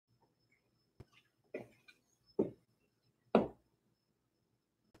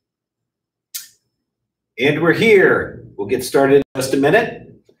And we're here. We'll get started in just a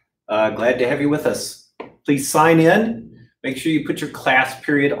minute. Glad to have you with us. Please sign in. Make sure you put your class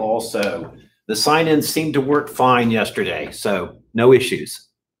period also. The sign-ins seemed to work fine yesterday, so no issues.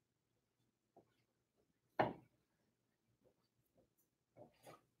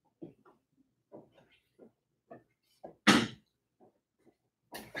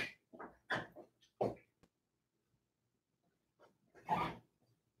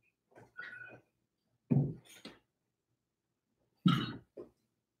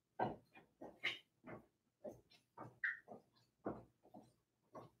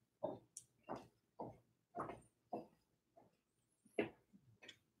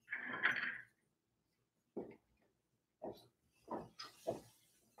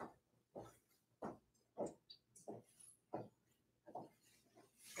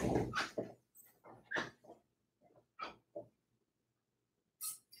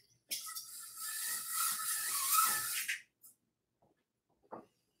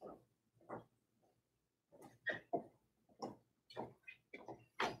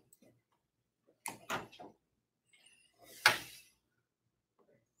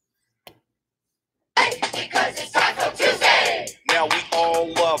 Now we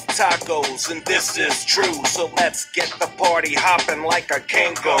all love tacos, and this is true. So let's get the party hopping like a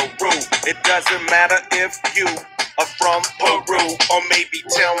kangaroo. It doesn't matter if you are from Peru or maybe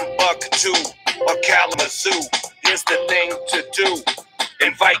Timbuktu or Kalamazoo. Here's the thing to do: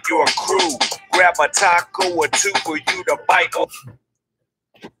 invite your crew. Grab a taco or two for you to bite.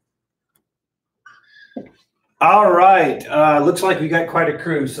 All right. Looks like we got quite a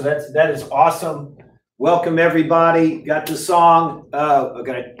crew, so that is awesome. Welcome everybody. Got the song. I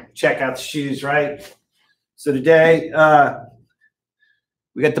gotta check out the shoes, right? So today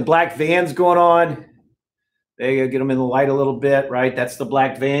we got the black Vans going on. There you go. Get them in the light a little bit, right? That's the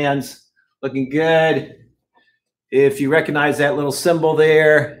black Vans. Looking good. If you recognize that little symbol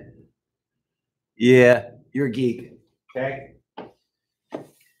there, yeah, you're a geek. Okay.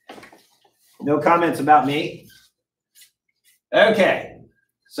 No comments about me. Okay.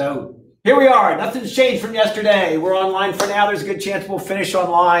 So here we are. Nothing's changed from yesterday. We're online for now. There's a good chance we'll finish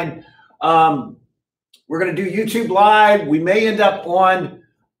online. We're going to do YouTube Live. We may end up on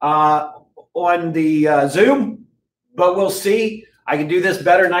the Zoom, but we'll see. I can do this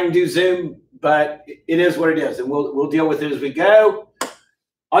better than I can do Zoom, but it is what it is, and we'll deal with it as we go.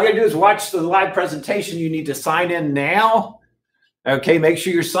 All you got to do is watch the live presentation. You need to sign in now. Okay, make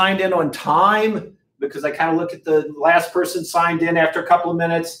sure you're signed in on time, because I kind of look at the last person signed in after a couple of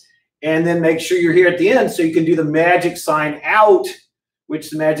minutes. And then make sure you're here at the end so you can do the magic sign out,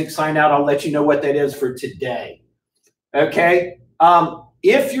 which the magic sign out, I'll let you know what that is for today. Okay.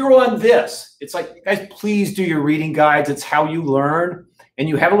 If you're on this, it's like, guys, please do your reading guides. It's how you learn, and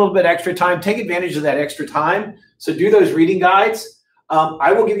you have a little bit extra time. Take advantage of that extra time. So do those reading guides.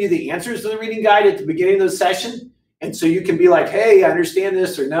 I will give you the answers to the reading guide at the beginning of the session. And so you can be like, hey, I understand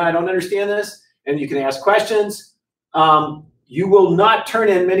this, or no, I don't understand this. And you can ask questions. You will not turn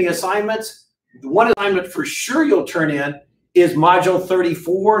in many assignments. The one assignment for sure you'll turn in is Module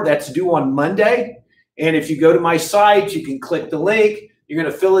 34. That's due on Monday. And if you go to my site, you can click the link. You're going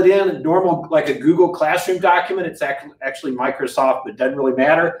to fill it in normal, like a Google Classroom document. It's actually Microsoft, but it doesn't really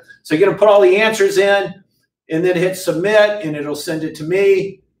matter. So you're going to put all the answers in and then hit submit, and it'll send it to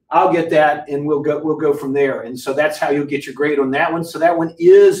me. I'll get that, and we'll go from there. And so that's how you'll get your grade on that one. So that one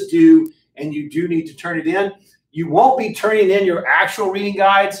is due, and you do need to turn it in. You won't be turning in your actual reading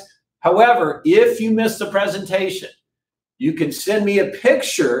guides. However, if you miss the presentation, you can send me a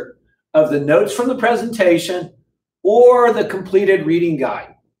picture of the notes from the presentation or the completed reading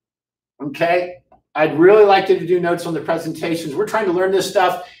guide. Okay? I'd really like you to do notes on the presentations. We're trying to learn this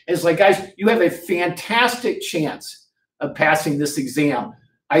stuff. It's like, guys, you have a fantastic chance of passing this exam.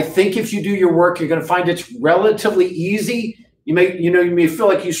 I think if you do your work, you're going to find it's relatively easy. You may feel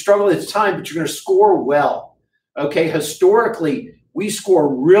like you struggle at the time, but you're going to score well. Okay, historically, we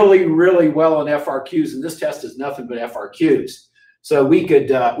score really, really well on FRQs, and this test is nothing but FRQs. So we could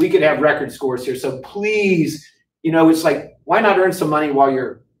have record scores here. So please, it's like, why not earn some money while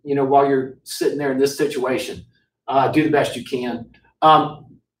you're sitting there in this situation? Do the best you can.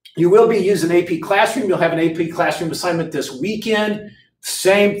 You will be using AP Classroom. You'll have an AP Classroom assignment this weekend.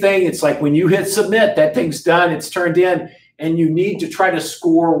 Same thing. It's like when you hit submit, that thing's done. It's turned in. And you need to try to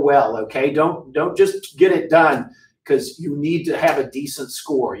score well, okay? Don't just get it done, because you need to have a decent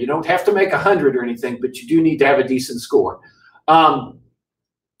score. You don't have to make 100 or anything, but you do need to have a decent score. And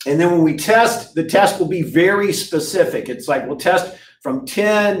then when we test, the test will be very specific. It's like we'll test from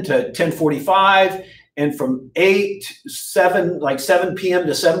 10 to 10:45, and from 7 p.m.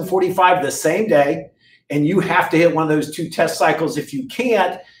 to 7:45 the same day. and you have to hit one of those 2 test cycles. If you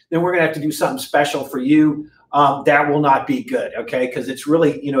can't, then we're going to have to do something special for you. That will not be good, okay? Because it's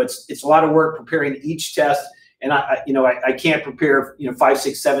really, it's a lot of work preparing each test, and I can't prepare 5,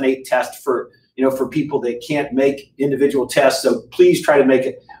 6, 7, 8 tests for for people that can't make individual tests. So please try to make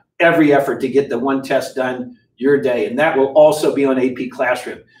it every effort to get the 1 test done your day, and that will also be on AP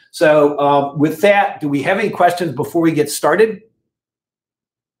Classroom. So with that, do we have any questions before we get started?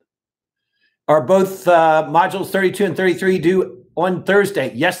 Are both modules 32 and 33 due on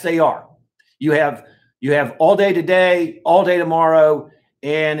Thursday? Yes, they are. You have all day today, all day tomorrow,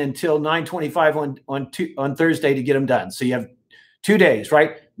 and until 9:25 on Thursday to get them done. So you have 2 days,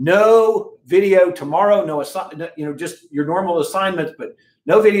 right? No video tomorrow, just your normal assignments, but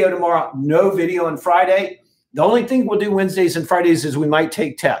no video tomorrow, no video on Friday. The only thing we'll do Wednesdays and Fridays is we might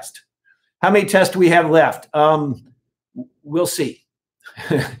take tests. How many tests do we have left? We'll see.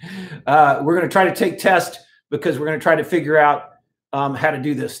 We're going to try to take tests because we're going to try to figure out how to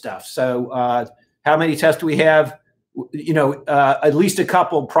do this stuff. So how many tests do we have? At least a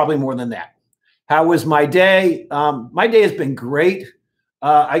couple, probably more than that. How was my day? My day has been great.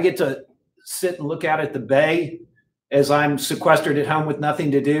 I get to sit and look out at the bay as I'm sequestered at home with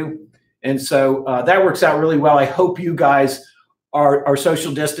nothing to do. And so that works out really well. I hope you guys are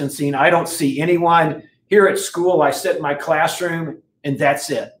social distancing. I don't see anyone. Here at school, I sit in my classroom and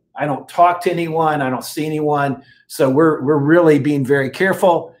that's it. I don't talk to anyone. I don't see anyone. So we're really being very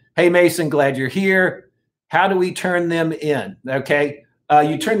careful. Hey, Mason, glad you're here. How do we turn them in? Okay.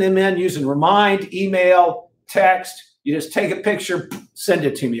 You turn them in using Remind, email, text. You just take a picture, send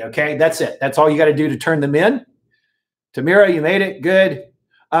it to me. Okay. That's it. That's all you got to do to turn them in. Tamira, you made it. Good.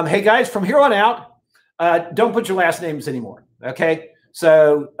 Hey guys, from here on out, don't put your last names anymore. Okay.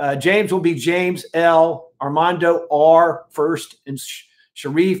 So James will be James L, Armando R first, and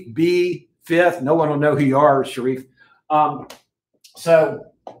Sharif B fifth. No one will know who you are, Sharif. So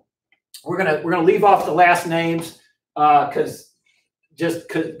we're gonna leave off the last names because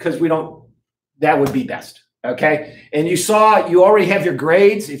we don't. That would be best. Okay. And you already have your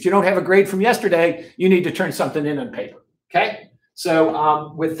grades. If you don't have a grade from yesterday, you need to turn something in on paper. Okay.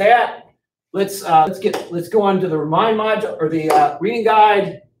 So with that, let's go on to the Remind module or the reading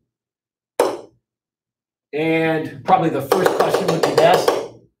guide, and probably the first question would be best.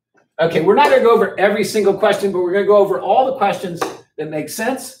 Okay, we're not going to go over every single question, but we're going to go over all the questions that make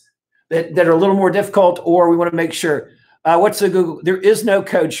sense, that are a little more difficult, or we want to make sure. What's the Google? There is no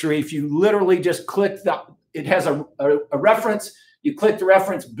code, Sharif. You literally just click it has a reference. You click the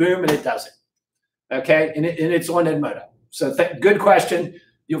reference, boom, and it does it. Okay, and it's on Edmodo. So good question.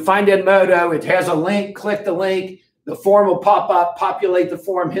 You'll find Edmodo. It has a link. Click the link. The form will pop up. Populate the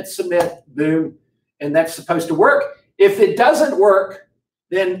form. Hit submit. Boom. And that's supposed to work. If it doesn't work,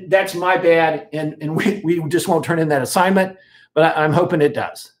 then that's my bad. And we just won't turn in that assignment. But I'm hoping it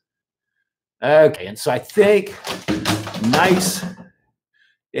does. Okay. And so I think, nice.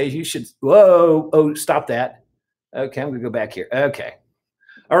 Yeah, you should. Whoa. Oh, stop that. Okay. I'm going to go back here. Okay.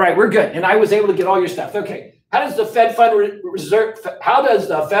 All right. We're good. And I was able to get all your stuff. Okay. How does the Federal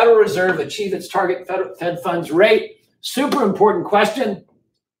Reserve achieve its target Fed funds rate? Super important question.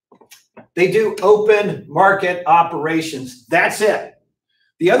 They do open market operations. That's it.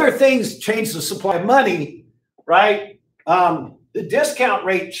 The other things change the supply of money, right? The discount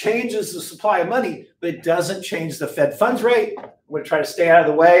rate changes the supply of money, but it doesn't change the Fed funds rate. I'm going to try to stay out of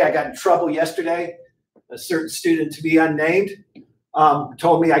the way. I got in trouble yesterday. A certain student, to be unnamed,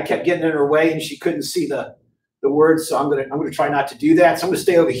 told me I kept getting in her way and she couldn't see the words, so I'm gonna try not to do that. So I'm gonna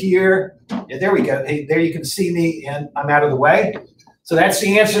stay over here. Yeah, there we go. Hey, there you can see me, and I'm out of the way. So that's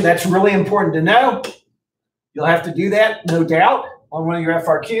the answer. That's really important to know. You'll have to do that, no doubt, on one of your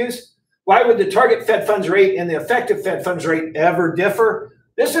FRQs. Why would the target Fed funds rate and the effective Fed funds rate ever differ?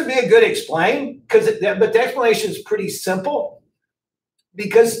 This would be a good explain, but the explanation is pretty simple.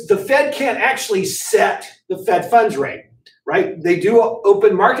 Because the Fed can't actually set the Fed funds rate, right? They do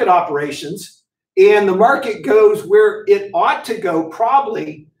open market operations. And the market goes where it ought to go,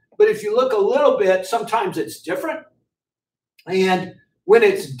 probably. But if you look a little bit, sometimes it's different. And when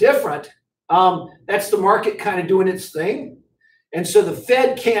it's different, that's the market kind of doing its thing. And so the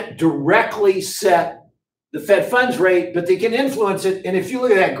Fed can't directly set the Fed funds rate, but they can influence it. And if you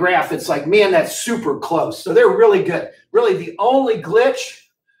look at that graph, it's like, man, that's super close. So they're really good. Really, the only glitch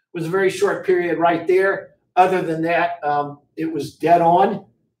was a very short period right there. Other than that, it was dead on.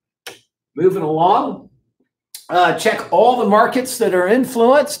 Moving along, check all the markets that are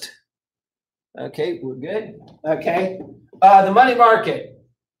influenced. Okay, we're good. Okay, the money market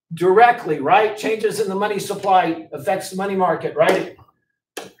directly, right? Changes in the money supply affects the money market, right?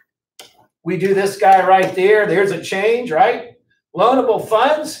 we do this guy right there. There's a change, right? Loanable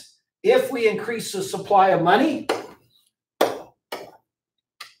funds, if we increase the supply of money,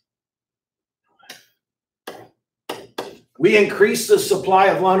 we increase the supply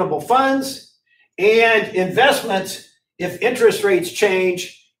of loanable funds. And investments, if interest rates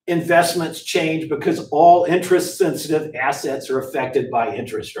change, investments change because all interest sensitive assets are affected by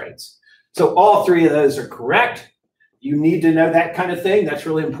interest rates. So all three of those are correct. You need to know that kind of thing. That's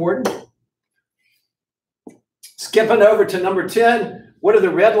really important. Skipping over to number 10, what do the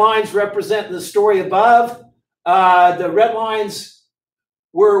red lines represent in the story above? The red lines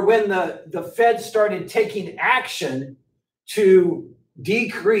were when the Fed started taking action to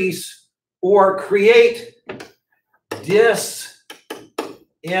decrease or create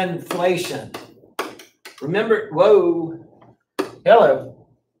disinflation. Remember, whoa, hello.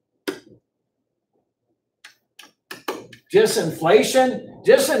 Disinflation.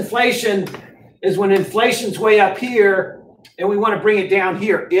 Disinflation is when inflation's way up here and we want to bring it down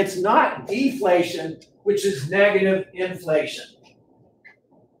here. It's not deflation, which is negative inflation.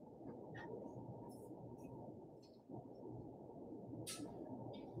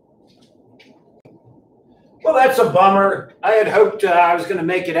 Well, that's a bummer. I had hoped I was going to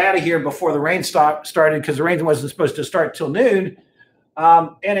make it out of here before the rain started because the rain wasn't supposed to start till noon.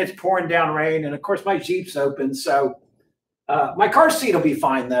 And it's pouring down rain. And of course, my Jeep's open. So my car seat will be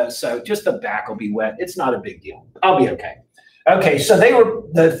fine, though. So just the back will be wet. It's not a big deal. I'll be okay. Okay, so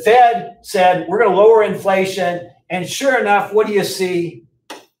the Fed said, we're going to lower inflation. And sure enough, what do you see?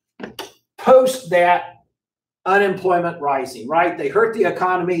 Post that, unemployment rising, right? They hurt the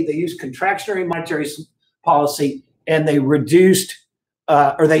economy. They used contractionary monetary policy, and they reduced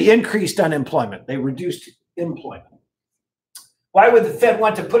or they increased unemployment. They reduced employment. Why would the Fed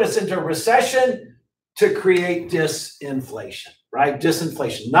want to put us into a recession? To create disinflation, right?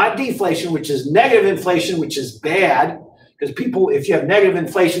 Disinflation, not deflation, which is negative inflation, which is bad. Because people, if you have negative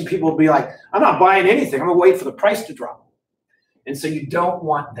inflation, people will be like, I'm not buying anything. I'm going to wait for the price to drop. And so you don't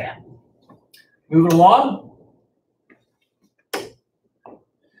want that. Moving along.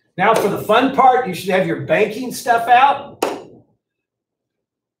 Now for the fun part, you should have your banking stuff out.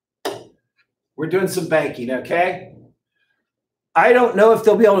 We're doing some banking, okay? I don't know if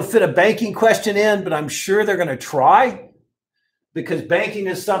they'll be able to fit a banking question in, but I'm sure they're going to try, because banking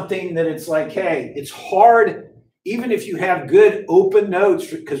is something that it's like, hey, it's hard, even if you have good open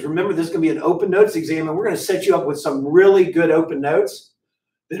notes, because remember, this is going to be an open notes exam, and we're going to set you up with some really good open notes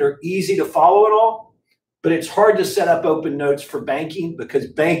that are easy to follow and all, but it's hard to set up open notes for banking because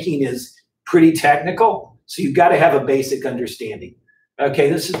banking is pretty technical, so you've got to have a basic understanding. Okay,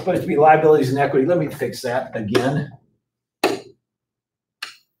 this is supposed to be liabilities and equity. Let me fix that again.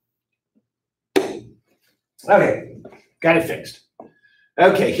 Okay, got it fixed.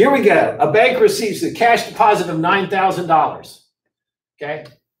 Okay, here we go. A bank receives a cash deposit of $9,000. Okay,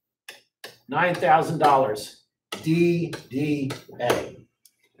 $9,000 DDA.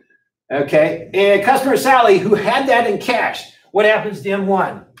 Okay, and customer Sally, who had that in cash, what happens to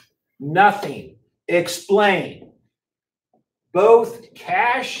M1? Nothing. Explain. Both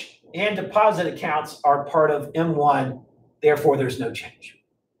cash and deposit accounts are part of M1, therefore there's no change.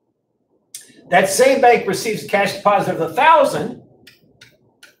 That same bank receives a cash deposit of $1,000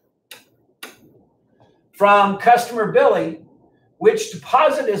 from customer Billy, which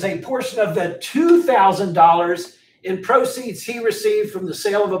deposit is a portion of the $2,000 in proceeds he received from the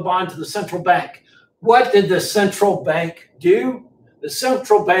sale of a bond to the central bank. What did the central bank do? The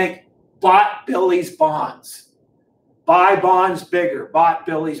central bank bought Billy's bonds. Buy bonds bigger, bought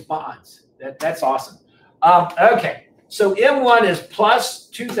Billy's bonds. That's awesome. Okay, so M1 is plus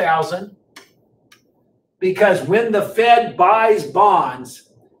 2,000 because when the Fed buys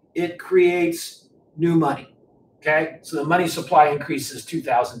bonds, it creates new money. Okay, so the money supply increases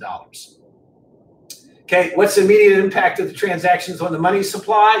 $2,000. Okay, what's the immediate impact of the transactions on the money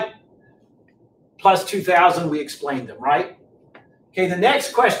supply? Plus 2,000, we explained them, right? Okay, the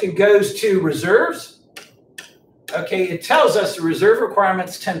next question goes to reserves. Okay, it tells us the reserve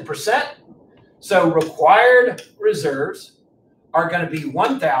requirement's 10%. So required reserves are going to be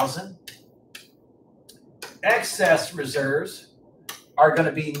 1,000. Excess reserves are going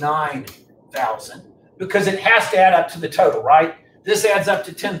to be 9,000 because it has to add up to the total, right? This adds up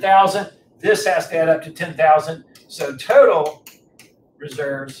to 10,000. This has to add up to 10,000. So total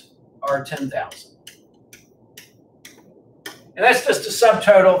reserves are 10,000. And that's just a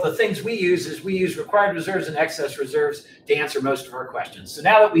subtotal. The things we use is we use required reserves and excess reserves to answer most of our questions. So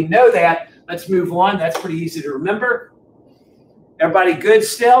now that we know that, let's move on. That's pretty easy to remember. Everybody good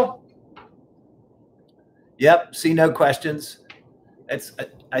still? Yep, see no questions.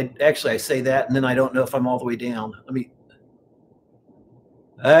 I say that, and then I don't know if I'm all the way down.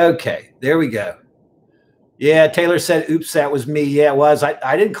 Okay, there we go. Yeah, Taylor said, oops, that was me. Yeah, it was.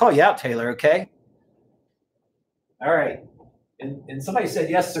 I didn't call you out, Taylor, okay? All right. And somebody said,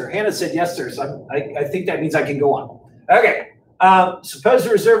 yes, sir. Hannah said, yes, sir. So I think that means I can go on. Okay. Suppose the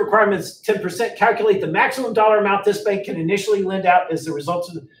reserve requirement is 10%. Calculate the maximum dollar amount this bank can initially lend out as the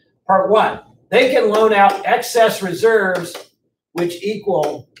result of part one. They can loan out excess reserves, which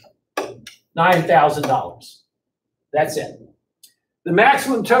equal $9,000. That's it. The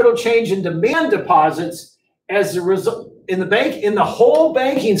maximum total change in demand deposits as the result in the whole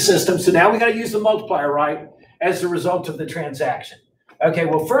banking system. So now we got to use the multiplier, right? As a result of the transaction. Okay,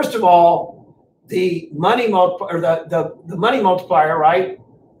 well, first of all, the money multiplier, the money multiplier, right,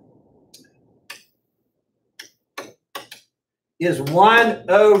 is 1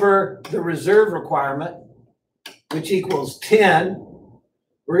 over the reserve requirement, which equals 10.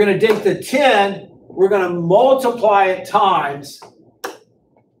 We're going to take the 10, we're going to multiply it times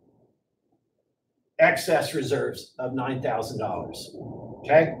excess reserves of $9,000.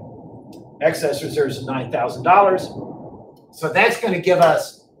 Okay? Excess reserves of $9,000. So that's going to give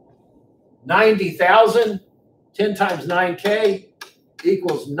us 90,000. 10 times 9K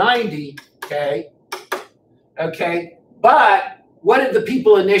equals 90K. Okay? But what did the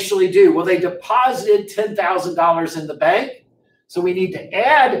people initially do? Well, they deposited $10,000 in the bank. So we need to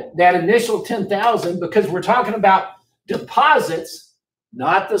add that initial 10,000 because we're talking about deposits,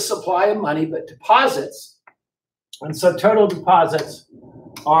 not the supply of money, but deposits. And so total deposits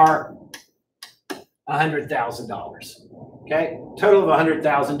are $100,000. Okay, total of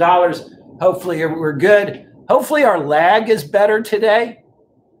 $100,000. Hopefully we're good. Hopefully our lag is better today.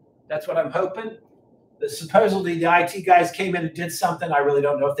 That's what I'm hoping. Supposedly the IT guys came in and did something. I really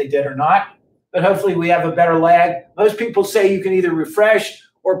don't know if they did or not, but hopefully we have a better lag. Most people say you can either refresh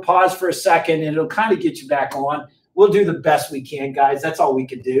or pause for a second and it'll kind of get you back on. We'll do the best we can, guys. That's all we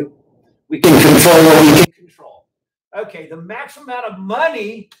can do. We can control what we can control. Okay, the maximum amount of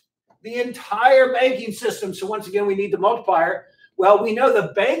money, the entire banking system. So once again, we need the multiplier. Well, we know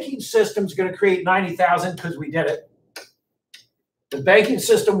the banking system is going to create 90,000 because we did it. The banking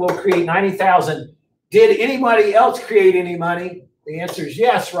system will create 90,000. Did anybody else create any money? The answer is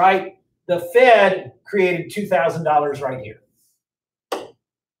yes, right? The Fed created $2,000 right here.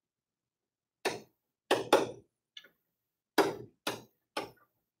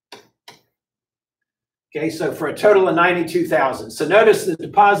 Okay, so for a total of 92,000. So notice the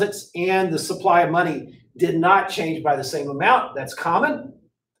deposits and the supply of money did not change by the same amount. That's common.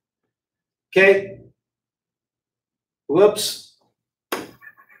 Okay. Whoops.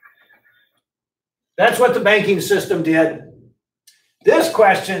 That's what the banking system did. This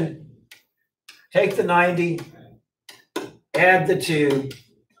question, take the 90, add the 2,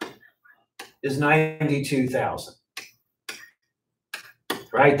 is 92,000.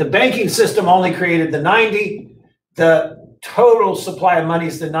 Right? The banking system only created the 90. The total supply of money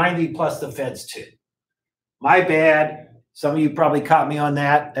is the 90 plus the Fed's 2. My bad. Some of you probably caught me on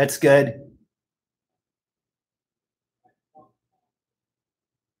that. That's good.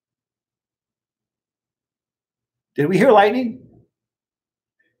 Did we hear lightning?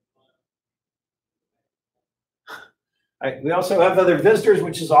 We also have other visitors,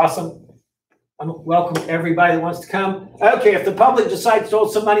 which is awesome. I welcome everybody that wants to come. Okay, if the public decides to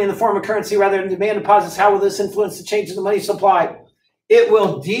hold some money in the form of currency rather than demand deposits, how will this influence the change in the money supply? It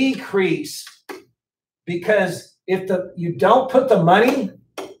will decrease because if you don't put the money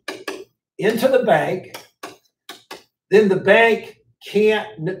into the bank, then the bank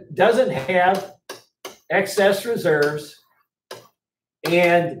doesn't have excess reserves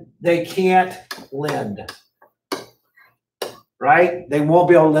and they can't lend. Right? They won't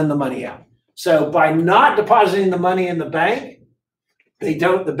be able to lend the money out. So by not depositing the money in the bank,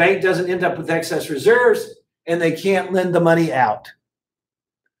 the bank doesn't end up with excess reserves and they can't lend the money out.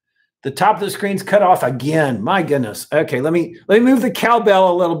 The top of the screen's cut off again. My goodness. Okay, let me move the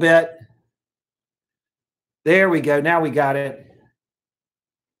cowbell a little bit. There we go. Now we got it.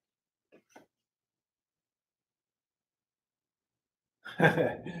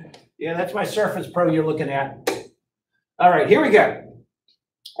 Yeah, that's my Surface Pro you're looking at. All right, here we go.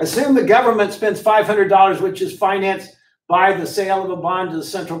 Assume the government spends $500, which is financed by the sale of a bond to the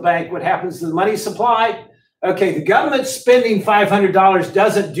central bank. What happens to the money supply? Okay, the government spending $500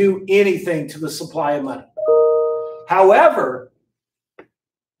 doesn't do anything to the supply of money. However,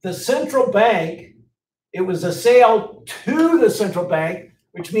 the central bank, it was a sale to the central bank,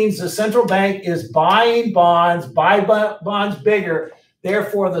 which means the central bank is buying bonds, bonds bigger.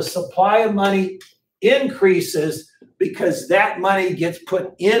 Therefore, the supply of money increases because that money gets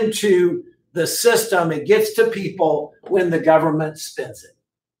put into the system. It gets to people when the government spends it.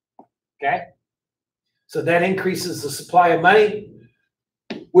 Okay? So that increases the supply of money.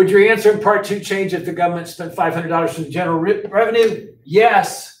 Would your answer in part 2 change if the government spent $500 from the general revenue?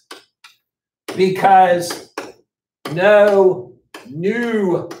 Yes, because no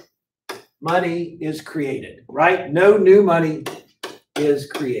new money is created, right? No new money is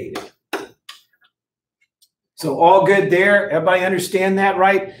created. So all good there. Everybody understand that,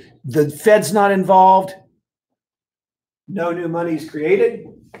 right? The Fed's not involved. No new money is created.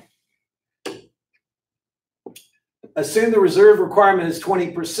 Assume the reserve requirement is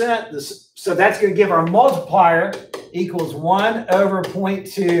 20%. So that's going to give our multiplier equals 1 over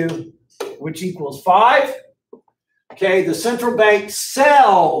 0.2, which equals 5. Okay, the central bank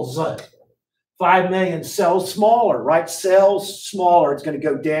sells 5 million, sells smaller, right? Sells smaller, it's going to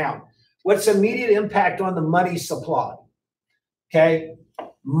go down. What's the immediate impact on the money supply? Okay,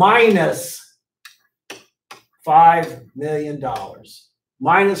 minus $5 million.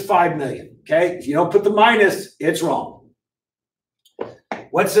 Minus 5 million. Okay, if you don't put the minus, it's wrong.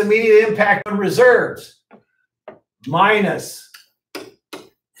 What's the immediate impact on reserves? Minus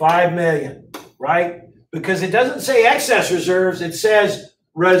 5 million, right? Because it doesn't say excess reserves, it says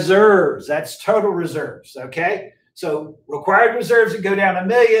reserves. That's total reserves, okay? So required reserves would go down 1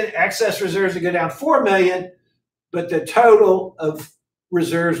 million, excess reserves would go down 4 million, but the total of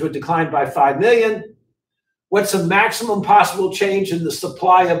reserves would decline by 5 million. What's the maximum possible change in the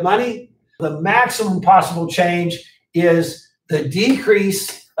supply of money? The maximum possible change is the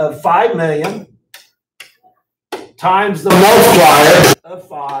decrease of 5 million times the multiplier of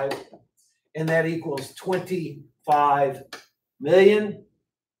 5, and that equals 25 million.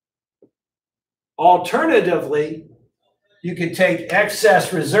 Alternatively, you could take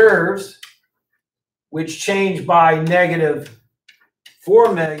excess reserves, which change by negative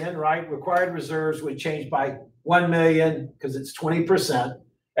 4 million, right? Required reserves would change by 1 million because it's 20%.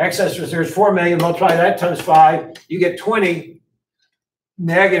 Excess reserves, 4 million, multiply that times 5, you get 20,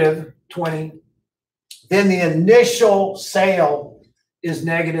 negative 20. Then the initial sale is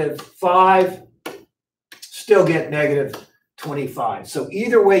negative 5, still get negative 25. So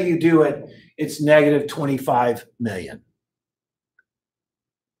either way you do it, it's negative 25 million.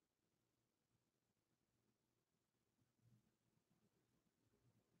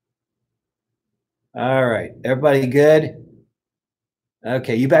 All right, everybody good?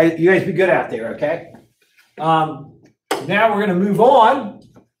 Okay, you guys be good out there, okay? Now we're going to move on.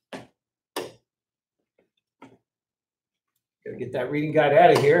 Got to get that reading guide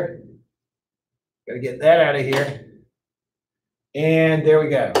out of here. Got to get that out of here. And there we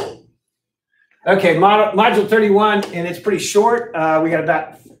go. Okay, module 31, and it's pretty short. We got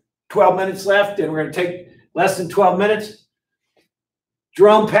about 12 minutes left, and we're going to take less than 12 minutes.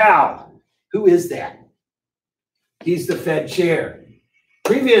 Jerome Powell. Who is that? He's the Fed chair.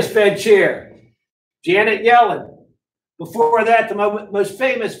 Previous Fed chair, Janet Yellen. Before that, the most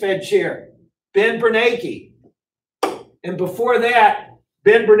famous Fed chair, Ben Bernanke. And before that,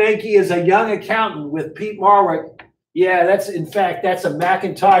 Ben Bernanke is a young accountant with Pete Marwick. Yeah, in fact, that's a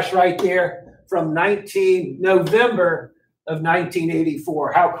Macintosh right there from November of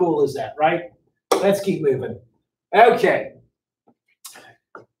 1984. How cool is that, right? Let's keep moving. Okay.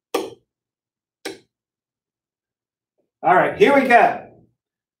 All right, here we go.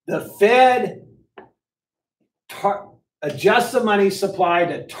 The Fed adjusts the money supply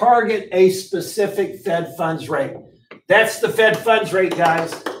to target a specific Fed funds rate. That's the Fed funds rate,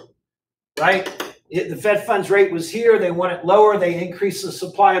 guys, right? The Fed funds rate was here. They want it lower. They increase the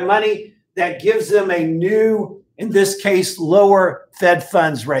supply of money. That gives them a new, in this case, lower Fed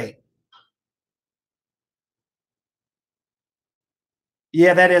funds rate.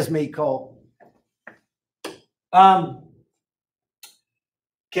 Yeah, that is me, Cole.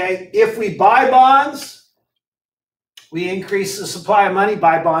 Okay, if we buy bonds, we increase the supply of money,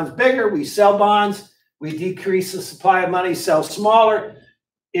 buy bonds bigger. We sell bonds, we decrease the supply of money, sell smaller.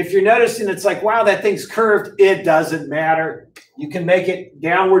 If you're noticing, it's like, wow, that thing's curved. It doesn't matter. You can make it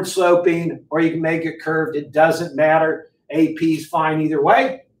downward sloping or you can make it curved. It doesn't matter. AP is fine either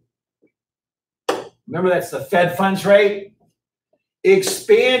way. Remember, that's the Fed funds rate.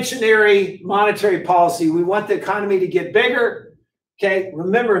 Expansionary monetary policy. We want the economy to get bigger. Okay,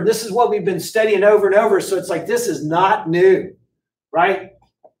 remember, this is what we've been studying over and over, so it's like this is not new, right?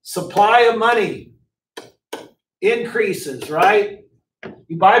 Supply of money increases, right?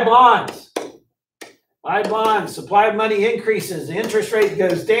 You buy bonds, supply of money increases, the interest rate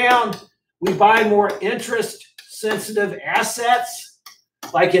goes down, we buy more interest-sensitive assets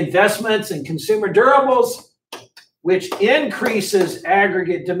like investments and consumer durables, which increases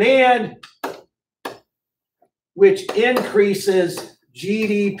aggregate demand, which increases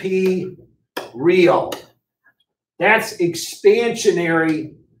GDP real. That's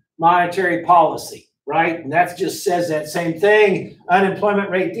expansionary monetary policy, right? And that just says that same thing. Unemployment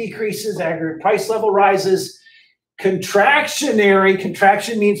rate decreases, aggregate price level rises. Contractionary,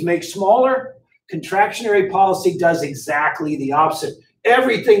 contraction means make smaller. Contractionary policy does exactly the opposite.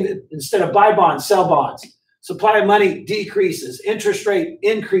 Everything that, instead of buy bonds, sell bonds. Supply of money decreases, interest rate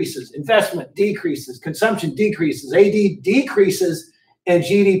increases, investment decreases, consumption decreases, AD decreases, and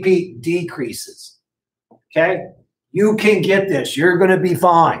GDP decreases. Okay? You can get this. You're going to be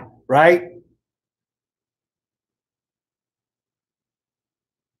fine, right?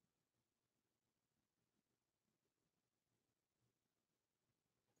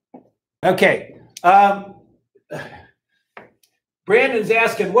 Okay. Brandon's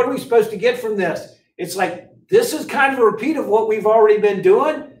asking, what are we supposed to get from this? It's like, this is kind of a repeat of what we've already been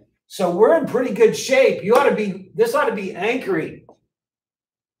doing. So we're in pretty good shape. This ought to be anchoring.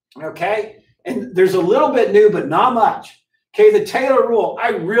 Okay. And there's a little bit new, but not much. Okay. The Taylor rule. I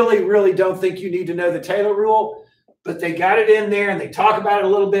really, really don't think you need to know the Taylor rule, but they got it in there and they talk about it a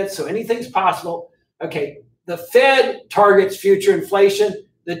little bit. So anything's possible. Okay. The Fed targets future inflation.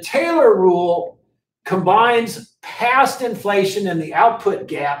 The Taylor rule combines past inflation and the output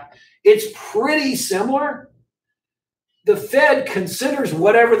gap. It's pretty similar. The Fed considers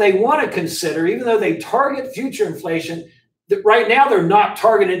whatever they want to consider, even though they target future inflation. Right now, they're not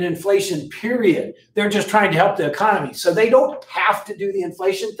targeting inflation, period. They're just trying to help the economy. So they don't have to do the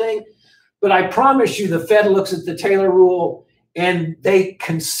inflation thing. But I promise you, the Fed looks at the Taylor rule and they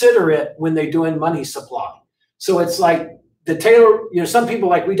consider it when they're doing money supply. So it's like the Taylor, some people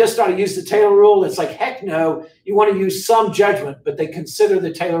like, we just ought to use the Taylor rule. It's like, heck no, you want to use some judgment, but they consider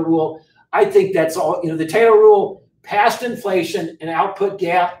the Taylor rule. I think that's all, the Taylor rule, past inflation and output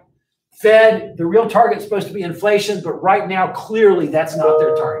gap. Fed, the real target is supposed to be inflation, but right now, clearly that's not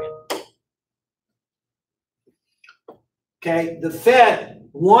their target. Okay, the Fed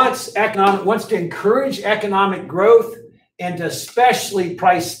wants to encourage economic growth and especially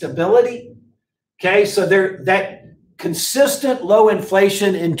price stability. Okay, so that consistent low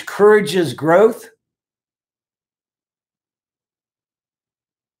inflation encourages growth.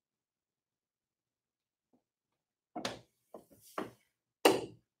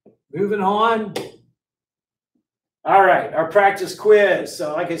 Moving on. All right, our practice quiz.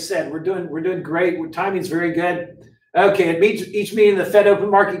 So like I said, we're doing great. Timing's very good. Okay, at each meeting, the Fed Open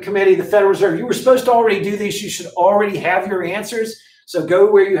Market Committee, the Federal Reserve, you were supposed to already do these. You should already have your answers. So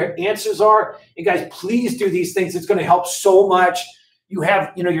go where your answers are. And guys, please do these things. It's going to help so much.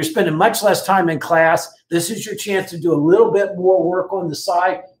 You're spending much less time in class. This is your chance to do a little bit more work on the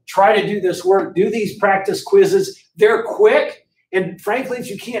side. Try to do this work. Do these practice quizzes. They're quick. And frankly, if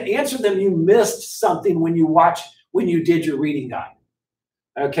you can't answer them, you missed something when you did your reading guide.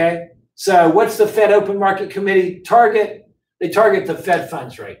 Okay? So what's the Fed Open Market Committee target? They target the Fed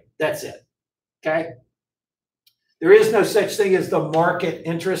funds rate. That's it. Okay? There is no such thing as the market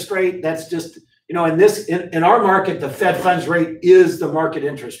interest rate. That's just, in our market, the Fed funds rate is the market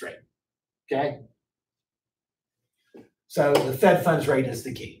interest rate. Okay? So the Fed funds rate is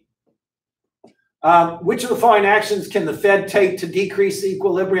the key. Which of the following actions can the Fed take to decrease the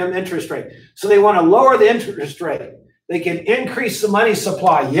equilibrium interest rate? So they want to lower the interest rate. They can increase the money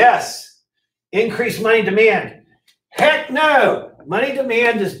supply. Yes. Increase money demand. Heck no. Money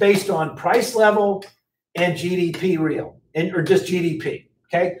demand is based on price level and GDP real, or just GDP.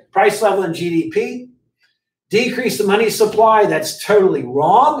 Okay. Price level and GDP. Decrease the money supply. That's totally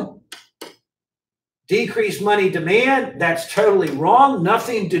wrong. Decrease money demand, that's totally wrong.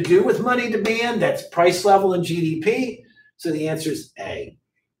 Nothing to do with money demand. That's price level and GDP. So the answer is A.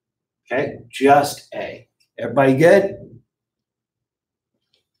 Okay, just A. Everybody good?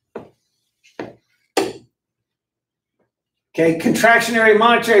 Okay, contractionary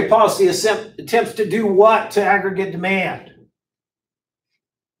monetary policy attempts to do what to aggregate demand?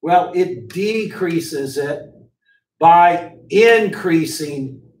 Well, it decreases it by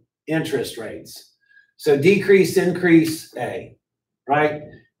increasing interest rates. So decrease, increase, A, right?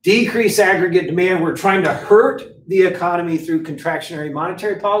 Decrease aggregate demand. We're trying to hurt the economy through contractionary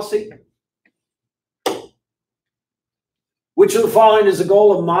monetary policy. Which of the following is the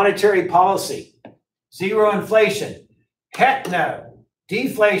goal of monetary policy? Zero inflation. Heck no.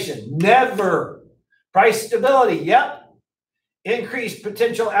 Deflation. Never. Price stability. Yep. Increased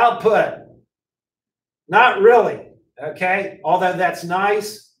potential output. Not really. Okay. Although that's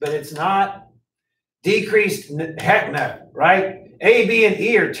nice, but it's not. Decreased, heck no, right? A, B, and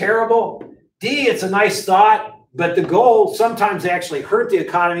E are terrible. D, it's a nice thought. But the goal, sometimes they actually hurt the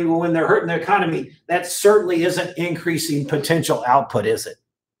economy. Well, when they're hurting the economy, that certainly isn't increasing potential output, is it?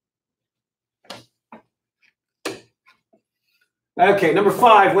 Okay, number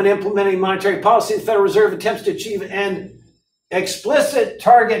 5, when implementing monetary policy, the Federal Reserve attempts to achieve an explicit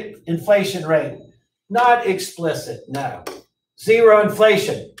target inflation rate. Not explicit, no. Zero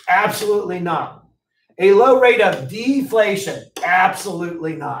inflation, absolutely not. A low rate of deflation,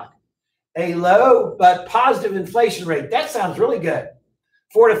 absolutely not. A low but positive inflation rate, that sounds really good.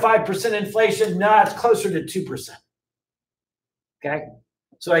 4 to 5% inflation, no, it's closer to 2%. Okay,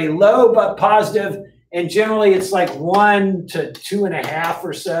 so a low but positive, and generally it's like 1 to 2.5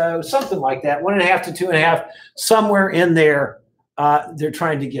 or so, something like that, 1.5 to 2.5, somewhere in there. They're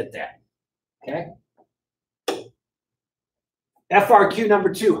trying to get that. Okay. FRQ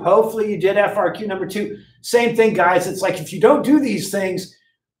number 2. Hopefully you did FRQ number 2. Same thing, guys. It's like if you don't do these things,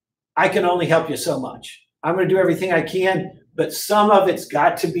 I can only help you so much. I'm going to do everything I can, but some of it's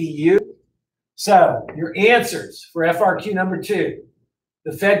got to be you. So your answers for FRQ number 2.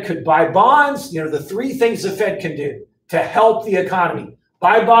 The Fed could buy bonds. You know, the 3 things the Fed can do to help the economy.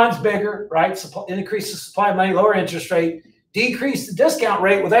 Buy bonds bigger, right? Increase the supply of money, lower interest rate, decrease the discount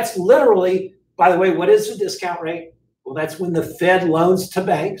rate. Well, that's literally, by the way, what is the discount rate? Well, that's when the Fed loans to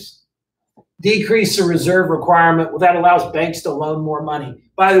banks. Decrease the reserve requirement. Well, that allows banks to loan more money.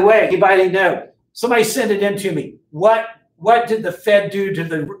 By the way, anybody know? Somebody send it in to me. What did the Fed do to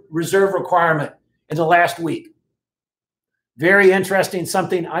the reserve requirement in the last week? Very interesting,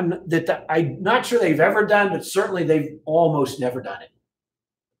 something I'm not sure they've ever done, but certainly they've almost never done it.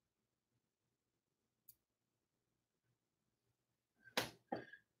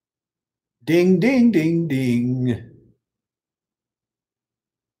 Ding, ding, ding, ding.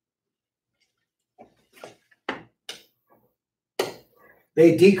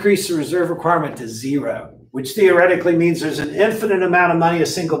 They decrease the reserve requirement to 0, which theoretically means there's an infinite amount of money a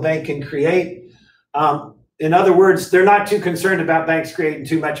single bank can create. In other words, they're not too concerned about banks creating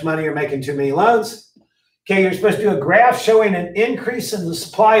too much money or making too many loans. Okay, you're supposed to do a graph showing an increase in the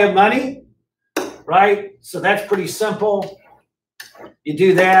supply of money, right? So that's pretty simple. You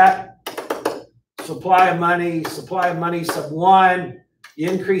do that. Supply of money sub 1. You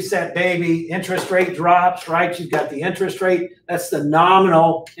increase that baby, interest rate drops, right? You've got the interest rate. That's the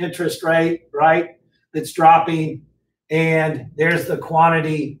nominal interest rate, right? That's dropping. And there's the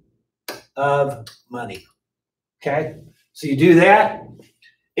quantity of money. Okay, so you do that.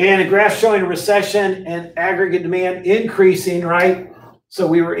 And a graph showing a recession and aggregate demand increasing, right? So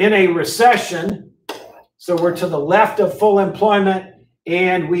we were in a recession. So we're to the left of full employment,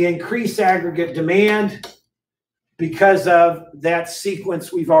 and we increase aggregate demand because of that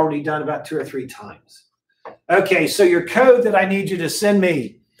sequence we've already done about 2 or 3 times. Okay, so your code that I need you to send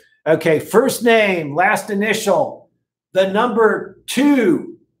me. Okay, first name, last initial, the number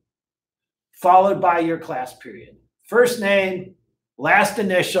 2, followed by your class period. First name, last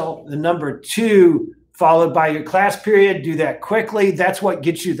initial, the number 2, followed by your class period. Do that quickly. That's what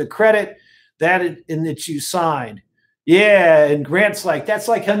gets you the credit that you signed. Yeah, and Grant's like, that's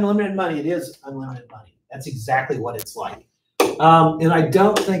like unlimited money. It is unlimited money. That's exactly what it's like. And I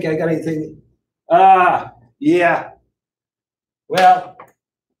don't think I got anything. Yeah. Well,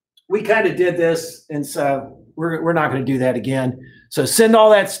 we kind of did this, and so we're not going to do that again. So send all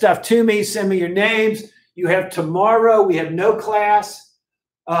that stuff to me. Send me your names. You have tomorrow. We have no class.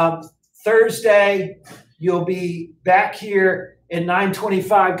 Thursday, you'll be back here at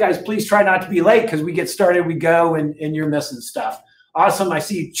 9:25. Guys, please try not to be late because we get started, we go, and you're missing stuff. Awesome. I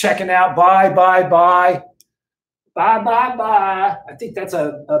see you checking out. Bye, bye, bye. Bye, bye, bye. I think that's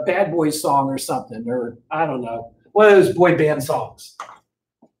a Bad Boys song or something, or I don't know. One of those boy band songs.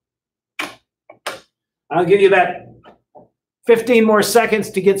 I'll give you about 15 more seconds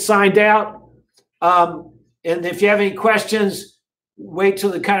to get signed out. And if you have any questions, wait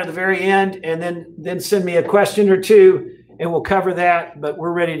till the very end, and then send me a question or 2, and we'll cover that. But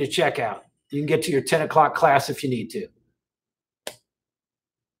we're ready to check out. You can get to your 10 o'clock class if you need to.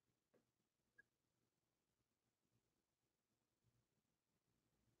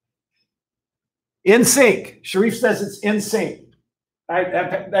 In Sync. Sharif says it's In Sync.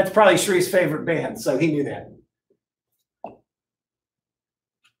 That's probably Sharif's favorite band, so he knew that.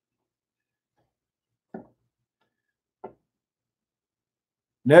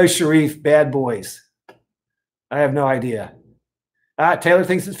 No, Sharif, Bad Boys. I have no idea. Taylor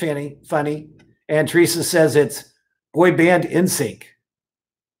thinks it's funny. And Teresa says it's boy band In Sync.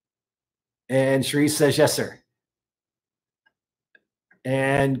 And Sharif says, yes, sir.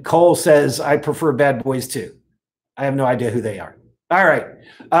 And Cole says, I prefer Bad Boys too. I have no idea who they are. All right.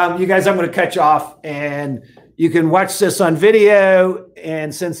 You guys, I'm going to cut you off, and You can watch this on video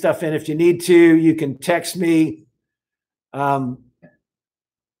and send stuff in if you need to. You can text me, and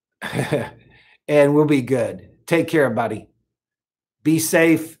we'll be good. Take care, buddy. Be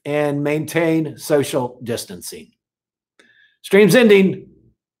safe and maintain social distancing. Stream's ending.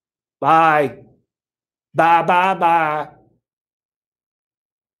 Bye. Bye, bye, bye.